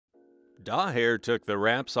Daher took the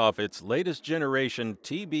wraps off its latest generation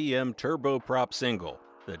TBM turboprop single,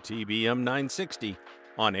 the TBM 960,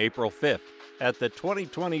 on April 5th at the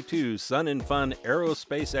 2022 Fun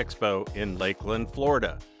Aerospace Expo in Lakeland,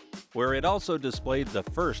 Florida, where it also displayed the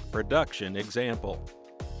first production example.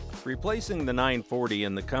 Replacing the 940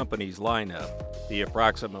 in the company's lineup, the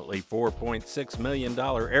approximately $4.6 million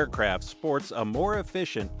aircraft sports a more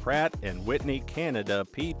efficient Pratt Whitney Canada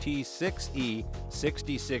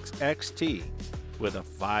PT6E-66XT with a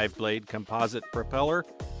 5-blade composite propeller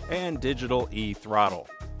and digital e-throttle.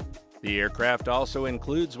 The aircraft also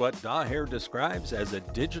includes what Daher describes as a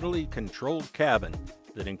digitally controlled cabin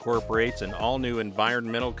that incorporates an all-new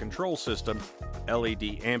environmental control system,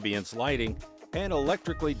 LED ambiance lighting, and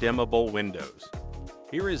electrically dimmable windows.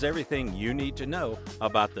 Here is everything you need to know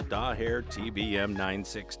about the Daher TBM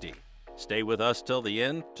 960. Stay with us till the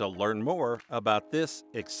end to learn more about this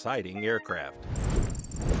exciting aircraft.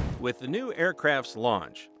 With the new aircraft's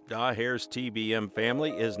launch, Daher's TBM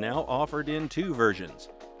family is now offered in two versions,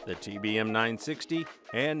 the TBM 960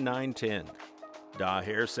 and 910.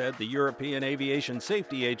 Daher said the European Aviation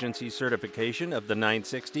Safety Agency certification of the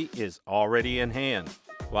 960 is already in hand,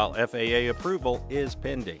 while FAA approval is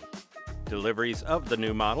pending. Deliveries of the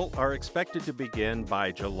new model are expected to begin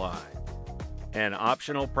by July. An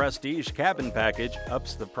optional prestige cabin package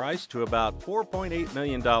ups the price to about $4.8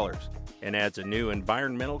 million and adds a new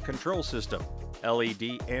environmental control system,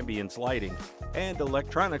 LED ambience lighting, and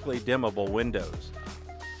electronically dimmable windows.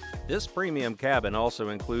 This premium cabin also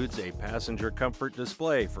includes a passenger comfort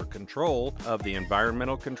display for control of the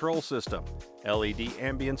environmental control system, LED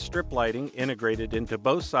ambient strip lighting integrated into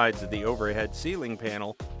both sides of the overhead ceiling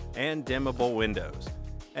panel, and dimmable windows,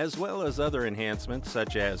 as well as other enhancements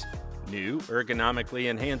such as new ergonomically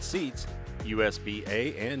enhanced seats,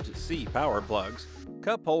 USB-A and C power plugs,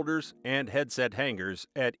 cup holders, and headset hangers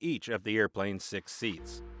at each of the airplane's 6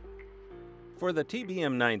 seats. For the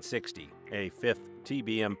TBM 960, a fifth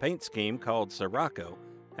TBM paint scheme called Sirocco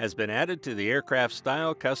has been added to the aircraft's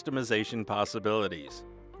style customization possibilities.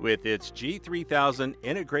 With its G3000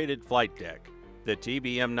 integrated flight deck, the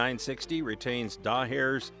TBM 960 retains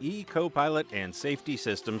Daher's e-copilot and safety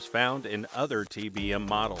systems found in other TBM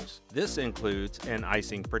models. This includes an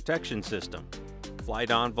icing protection system, flight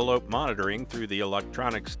envelope monitoring through the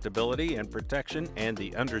electronic stability and protection and the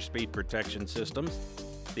underspeed protection systems,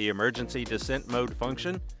 the emergency descent mode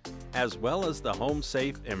function, as well as the Home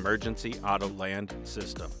Safe Emergency Auto Land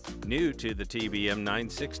system. New to the TBM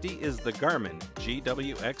 960 is the Garmin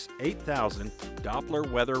GWX 8000 Doppler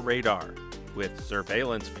weather radar, with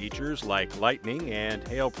surveillance features like lightning and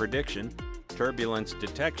hail prediction, turbulence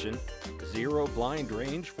detection, zero blind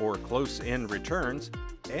range for close-in returns,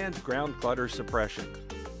 and ground clutter suppression.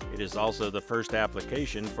 It is also the first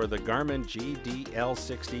application for the Garmin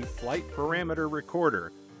GDL60 flight parameter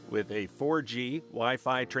recorder with a 4G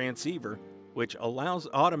Wi-Fi transceiver, which allows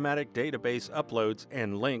automatic database uploads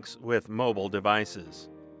and links with mobile devices.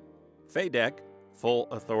 FADEC,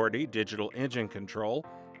 Full Authority Digital Engine Control,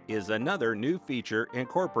 is another new feature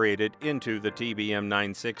incorporated into the TBM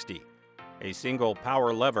 960. A single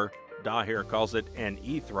power lever, Daher calls it an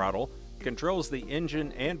e-throttle, controls the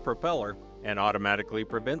engine and propeller and automatically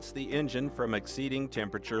prevents the engine from exceeding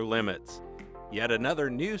temperature limits. Yet another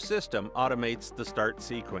new system automates the start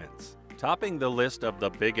sequence. Topping the list of the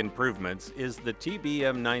big improvements is the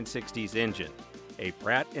TBM 960's engine, a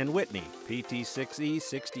Pratt Whitney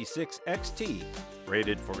PT6E-66XT,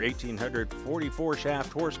 rated for 1,844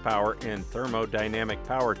 shaft horsepower in thermodynamic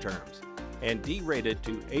power terms, and derated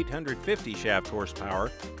to 850 shaft horsepower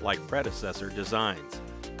like predecessor designs.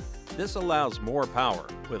 This allows more power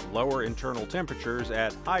with lower internal temperatures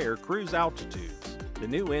at higher cruise altitudes. The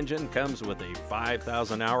new engine comes with a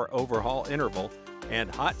 5,000-hour overhaul interval and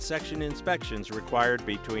hot section inspections required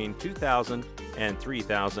between 2,000 and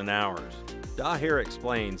 3,000 hours. Daher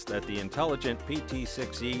explains that the intelligent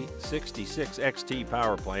PT6E-66XT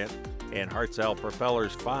power plant and Hartzell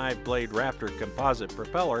Propeller's 5-blade Raptor composite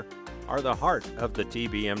propeller are the heart of the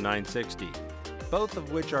TBM 960, both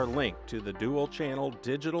of which are linked to the dual-channel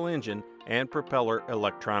digital engine and propeller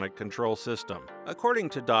electronic control system. According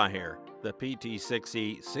to Daher, the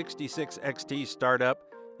PT6E-66XT startup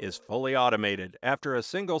is fully automated after a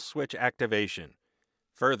single switch activation.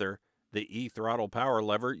 Further, the e-throttle power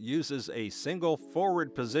lever uses a single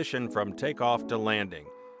forward position from takeoff to landing,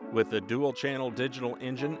 with the dual-channel digital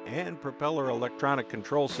engine and propeller electronic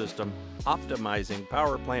control system optimizing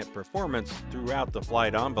power plant performance throughout the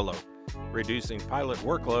flight envelope, reducing pilot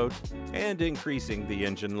workload and increasing the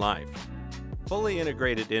engine life. Fully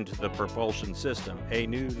integrated into the propulsion system, a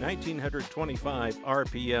new 1925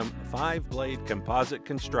 RPM 5-blade composite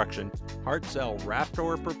construction Hartzell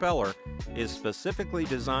Raptor propeller is specifically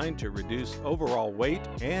designed to reduce overall weight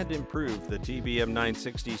and improve the TBM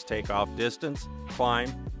 960's takeoff distance, climb,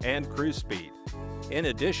 and cruise speed, in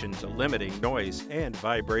addition to limiting noise and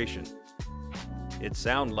vibration. Its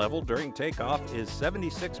sound level during takeoff is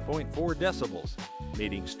 76.4 decibels,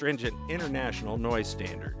 meeting stringent international noise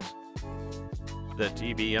standards. The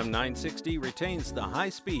TBM 960 retains the high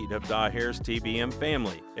speed of Daher's TBM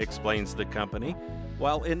family, explains the company,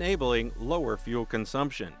 while enabling lower fuel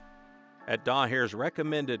consumption. At Daher's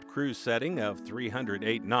recommended cruise setting of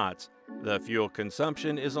 308 knots, the fuel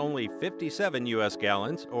consumption is only 57 U.S.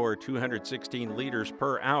 gallons or 216 liters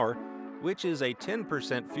per hour, which is a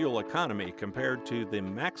 10% fuel economy compared to the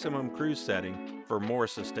maximum cruise setting for more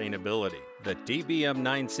sustainability. The TBM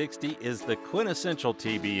 960 is the quintessential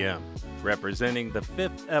TBM, representing the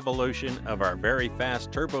fifth evolution of our very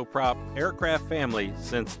fast turboprop aircraft family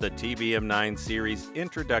since the TBM 9 series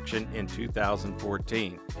introduction in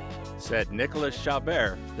 2014, said Nicolas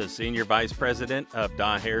Chabert, the Senior Vice President of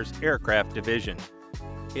Daher's Aircraft Division.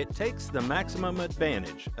 It takes the maximum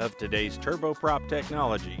advantage of today's turboprop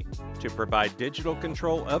technology to provide digital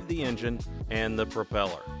control of the engine and the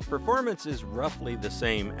propeller. Performance is roughly the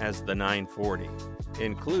same as the 940,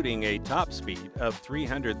 including a top speed of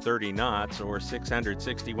 330 knots or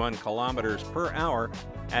 661 kilometers per hour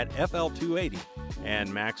at FL280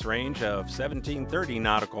 and max range of 1730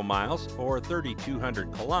 nautical miles or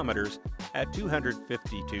 3,200 kilometers at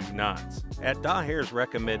 252 knots. At Daher's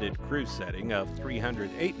recommended cruise setting of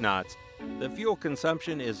 308 knots, the fuel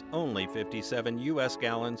consumption is only 57 U.S.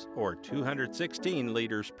 gallons or 216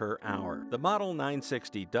 liters per hour. The Model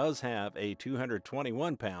 960 does have a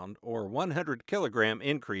 221-pound or 100-kilogram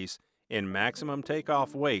increase in maximum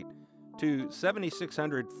takeoff weight to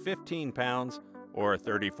 7,615 pounds or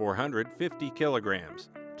 3,450 kilograms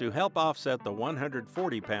to help offset the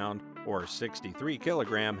 140-pound or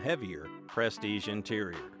 63-kilogram heavier Prestige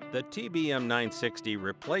interior. The TBM 960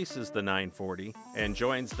 replaces the 940 and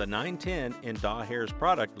joins the 910 in Daher's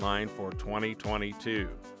product line for 2022.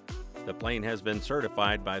 The plane has been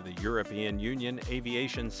certified by the European Union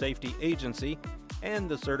Aviation Safety Agency, and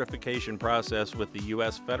the certification process with the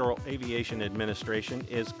U.S. Federal Aviation Administration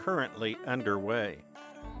is currently underway.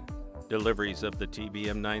 Deliveries of the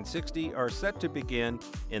TBM 960 are set to begin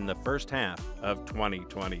in the first half of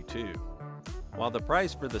 2022. While the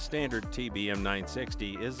price for the standard TBM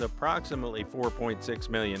 960 is approximately $4.6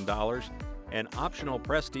 million, an optional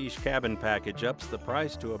Prestige cabin package ups the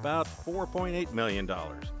price to about $4.8 million,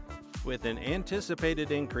 with an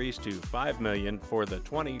anticipated increase to $5 million for the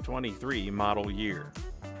 2023 model year.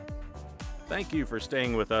 Thank you for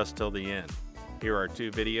staying with us till the end. Here are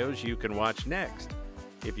 2 videos you can watch next.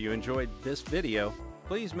 If you enjoyed this video,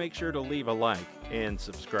 please make sure to leave a like and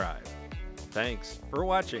subscribe. Thanks for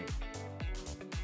watching.